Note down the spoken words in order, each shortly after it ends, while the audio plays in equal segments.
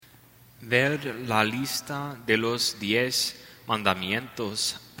Ver la lista de los 10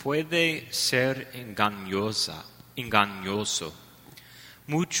 mandamientos puede ser engañoso.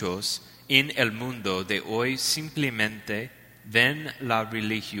 Muchos en el mundo de hoy simplemente ven la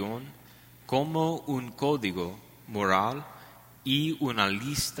religión como un código moral y una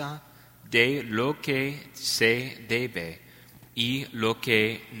lista de lo que se debe y lo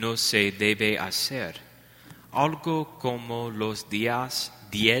que no se debe hacer. Algo como los 10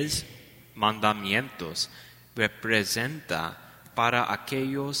 mandamientos representa para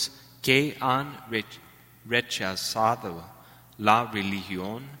aquellos que han rechazado la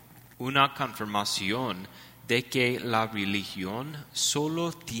religión una confirmación de que la religión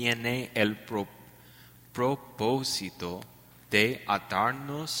solo tiene el propósito de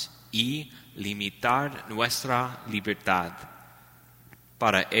atarnos y limitar nuestra libertad.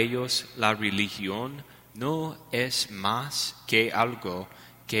 Para ellos la religión no es más que algo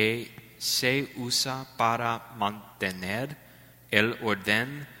que se usa para mantener el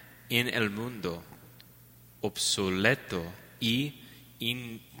orden en el mundo, obsoleto y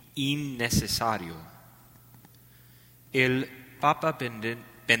innecesario. El Papa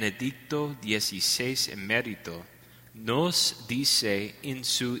Benedicto XVI emérito nos dice en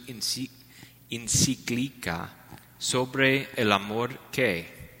su encíclica sobre el amor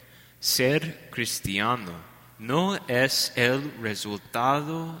que ser cristiano no es el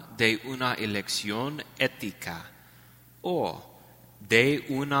resultado de una elección ética o de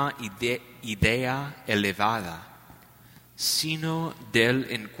una idea elevada, sino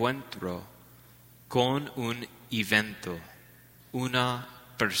del encuentro con un evento, una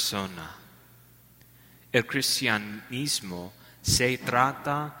persona. El cristianismo se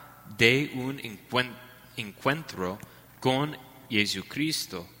trata de un encuentro con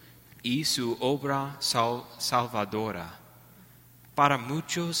Jesucristo y su obra salvadora. Para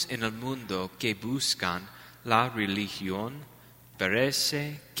muchos en el mundo que buscan la religión,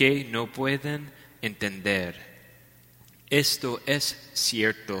 parece que no pueden entender. Esto es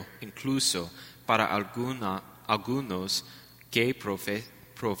cierto incluso para algunos que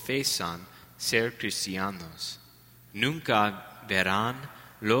profesan ser cristianos. Nunca verán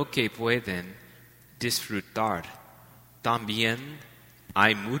lo que pueden disfrutar. También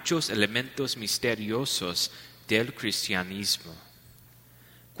hay muchos elementos misteriosos del cristianismo.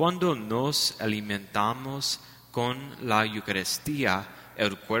 Cuando nos alimentamos con la Eucaristía,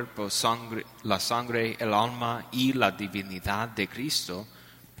 el cuerpo, la sangre, el alma y la divinidad de Cristo,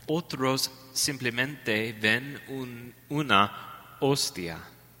 otros simplemente ven una hostia.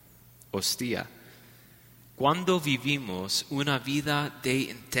 Cuando vivimos una vida de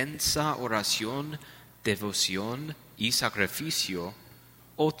intensa oración, devoción y sacrificio,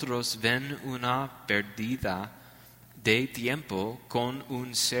 otros ven una pérdida de tiempo con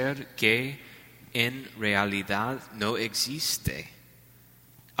un ser que en realidad no existe.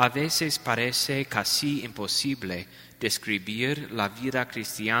 A veces parece casi imposible describir la vida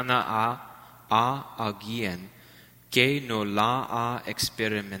cristiana a alguien que no la ha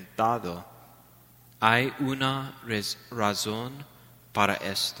experimentado. Hay una razón para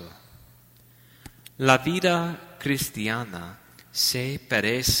esto. La vida cristiana se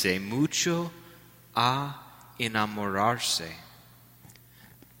parece mucho a enamorarse.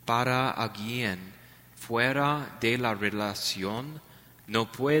 Para alguien fuera de la relación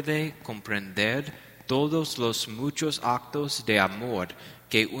no puede comprender todos los muchos actos de amor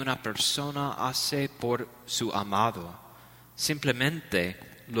que una persona hace por su amado. Simplemente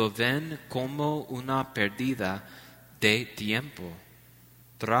lo ven como una pérdida de tiempo.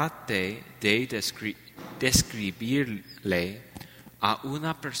 Trate de describirle a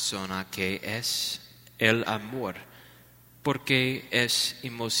una persona que es el amor, porque es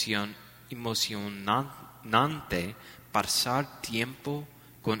emocionante pasar tiempo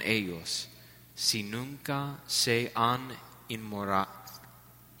con ellos si nunca se han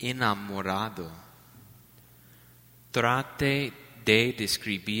enamorado. Trate de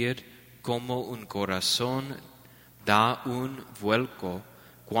describir cómo un corazón da un vuelco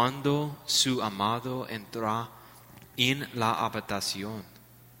cuando su amado entra en la habitación,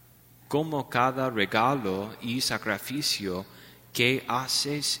 como cada regalo y sacrificio que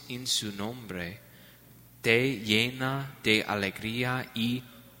haces en su nombre te llena de alegría y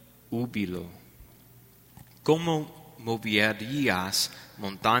júbilo. ¿Cómo moverías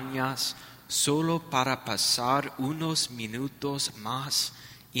montañas solo para pasar unos minutos más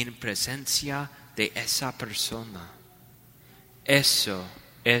en presencia de esa persona? Eso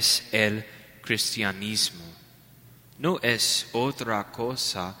es el cristianismo. No es otra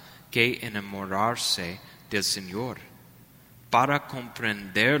cosa que enamorarse del Señor. para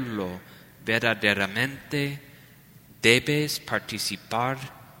comprenderlo verdaderamente, debes participar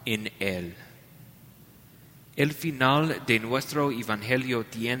en él. El final de nuestro Evangelio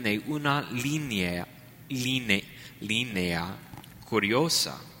tiene una línea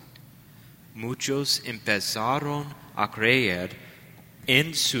curiosa. Muchos empezaron a creer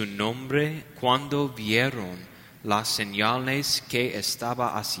en su nombre cuando vieron las señales que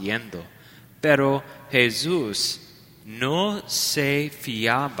estaba haciendo, pero Jesús no se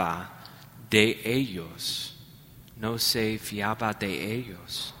fiaba de ellos. No se fiaba de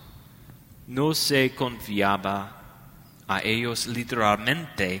ellos. No se confiaba a ellos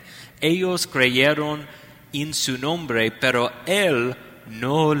literalmente. Ellos creyeron en su nombre, pero Él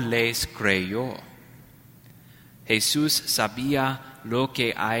no les creyó. Jesús sabía lo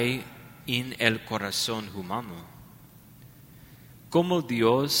que hay en el corazón humano. Como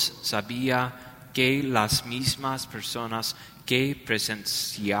Dios sabía que las mismas personas que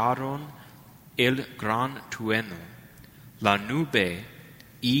presenciaron el gran trueno, la nube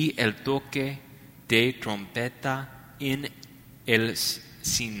y el toque de trompeta en el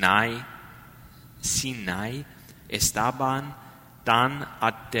Sinai estaban tan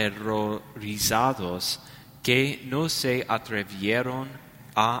aterrorizados que no se atrevieron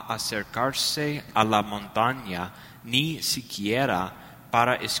a acercarse a la montaña ni siquiera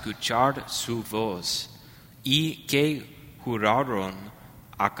para escuchar su voz, y que juraron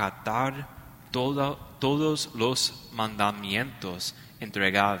acatar todos los mandamientos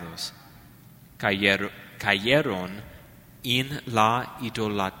entregados. Cayeron en la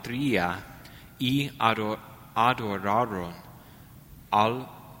idolatría y adoraron al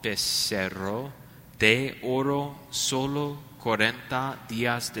becerro de oro solo 40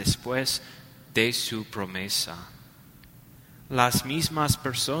 días después de su promesa. Las mismas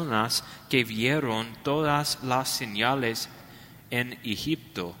personas que vieron todas las señales en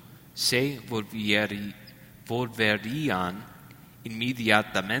Egipto se volverían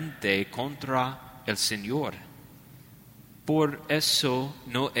inmediatamente contra el Señor. Por eso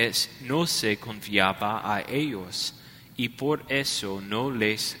no se confiaba a ellos y por eso no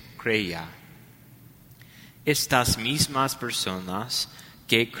les creía. Estas mismas personas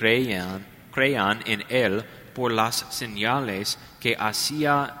que creían en Él por las señales que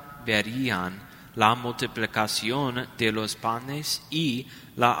hacía verían la multiplicación de los panes y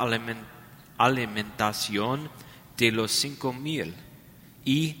la alimentación de los 5,000,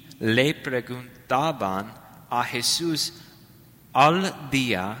 y le preguntaban a Jesús al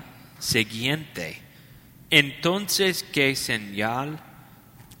día siguiente: entonces, ¿qué señal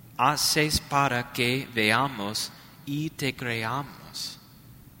haces para que veamos y te creamos?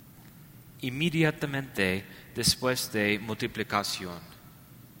 Inmediatamente después de multiplicación.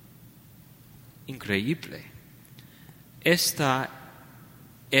 Increíble. Esta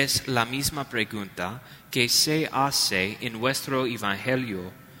es la misma pregunta que se hace en nuestro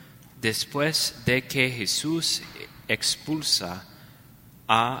Evangelio después de que Jesús expulsa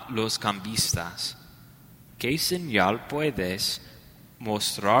a los cambistas. ¿Qué señal puedes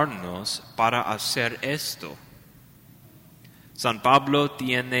mostrarnos para hacer esto? San Pablo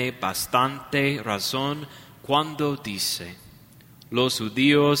tiene bastante razón cuando dice: los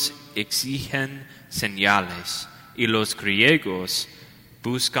judíos exigen señales y los griegos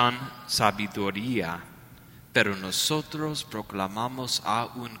buscan sabiduría, pero nosotros proclamamos a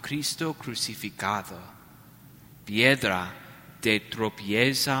un Cristo crucificado, piedra de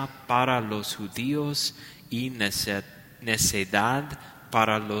tropiezo para los judíos y necedad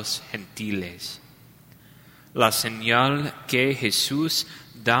para los gentiles. La señal que Jesús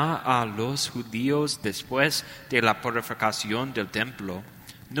da a los judíos después de la purificación del templo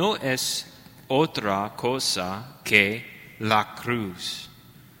no es otra cosa que la cruz,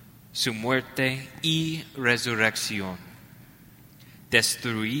 su muerte y resurrección.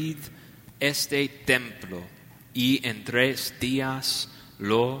 Destruid este templo y en 3 días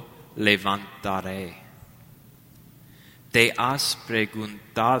lo levantaré. ¿Te has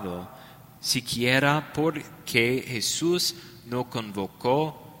preguntado siquiera por qué Jesús no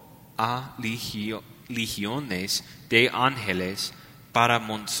convocó a legiones de ángeles para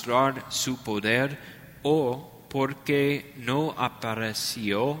mostrar su poder, o por qué no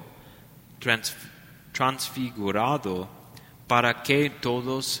apareció transfigurado para que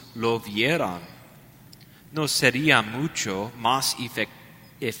todos lo vieran? ¿No sería mucho más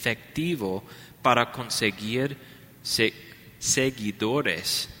efectivo para conseguir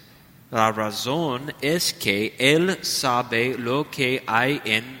seguidores? La razón es que Él sabe lo que hay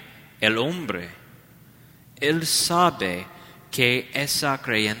en el hombre. Él sabe que esa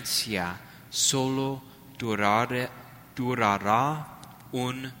creencia solo durará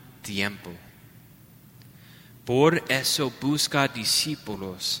un tiempo. Por eso busca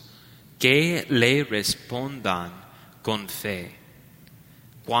discípulos que le respondan con fe.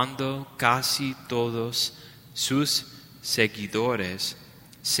 Cuando casi todos sus seguidores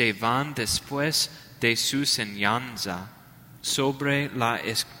se van después de su enseñanza sobre la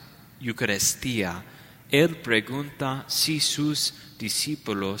Eucaristía, él pregunta si sus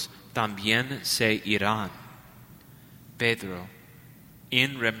discípulos también se irán. Pedro,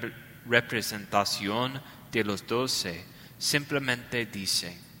 en representación de los 12, simplemente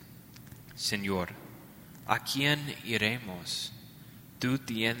dice: Señor, ¿a quién iremos? Tú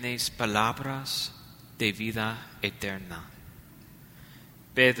tienes palabras de vida eterna.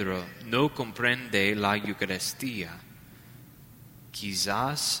 Pedro no comprende la Eucaristía.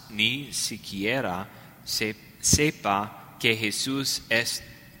 Quizás ni siquiera sepa que Jesús es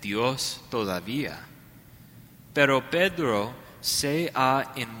Dios todavía. Pero Pedro se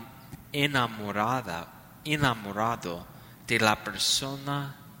ha enamorado de la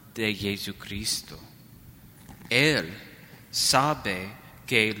persona de Jesucristo. Él sabe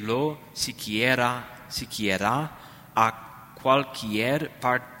que lo siguiera a cualquier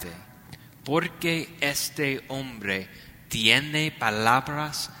parte, porque este hombre tiene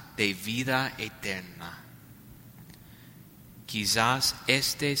palabras de vida eterna. Quizás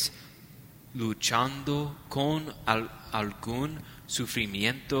estés luchando con algún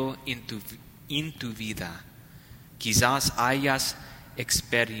sufrimiento en tu vida. Quizás hayas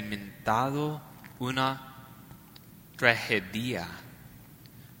experimentado una tragedia.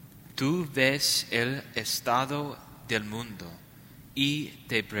 Tú ves el estado del mundo y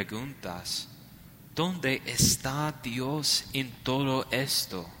te preguntas: ¿dónde está Dios en todo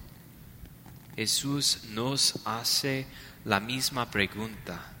esto? Jesús nos hace la misma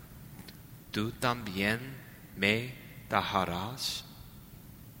pregunta: ¿tú también me dejarás?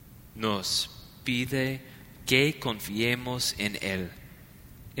 Nos pide que confiemos en Él.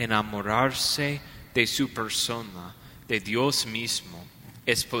 Enamorarse de su persona, de Dios mismo.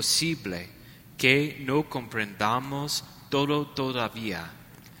 Es posible que no comprendamos todo todavía,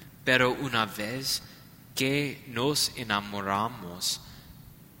 pero una vez que nos enamoramos,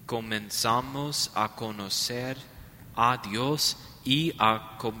 comenzamos a conocer a Dios y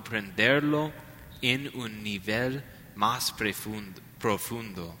a comprenderlo en un nivel más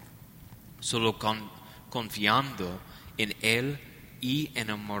profundo. Solo confiando en Él y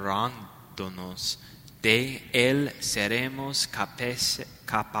enamorándonos de Él seremos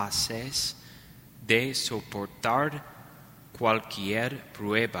capaces de soportar cualquier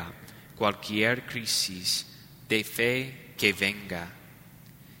prueba, cualquier crisis de fe que venga.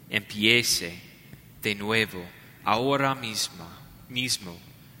 Empiece de nuevo, ahora mismo,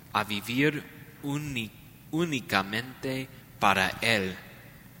 a vivir únicamente para Él.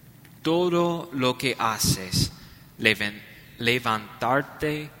 Todo lo que haces,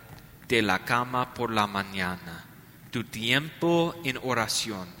 levantarte de la cama por la mañana, tu tiempo en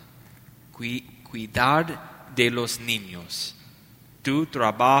oración, cuidar de los niños, tu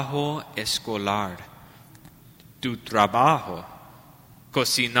trabajo escolar, tu trabajo,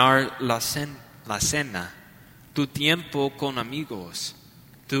 cocinar la cena, tu tiempo con amigos,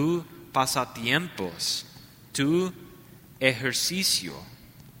 tu pasatiempos, tu ejercicio.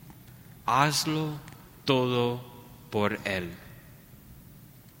 Hazlo todo por Él.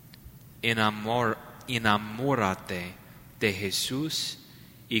 Enamórate de Jesús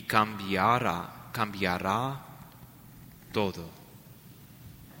y cambiará todo.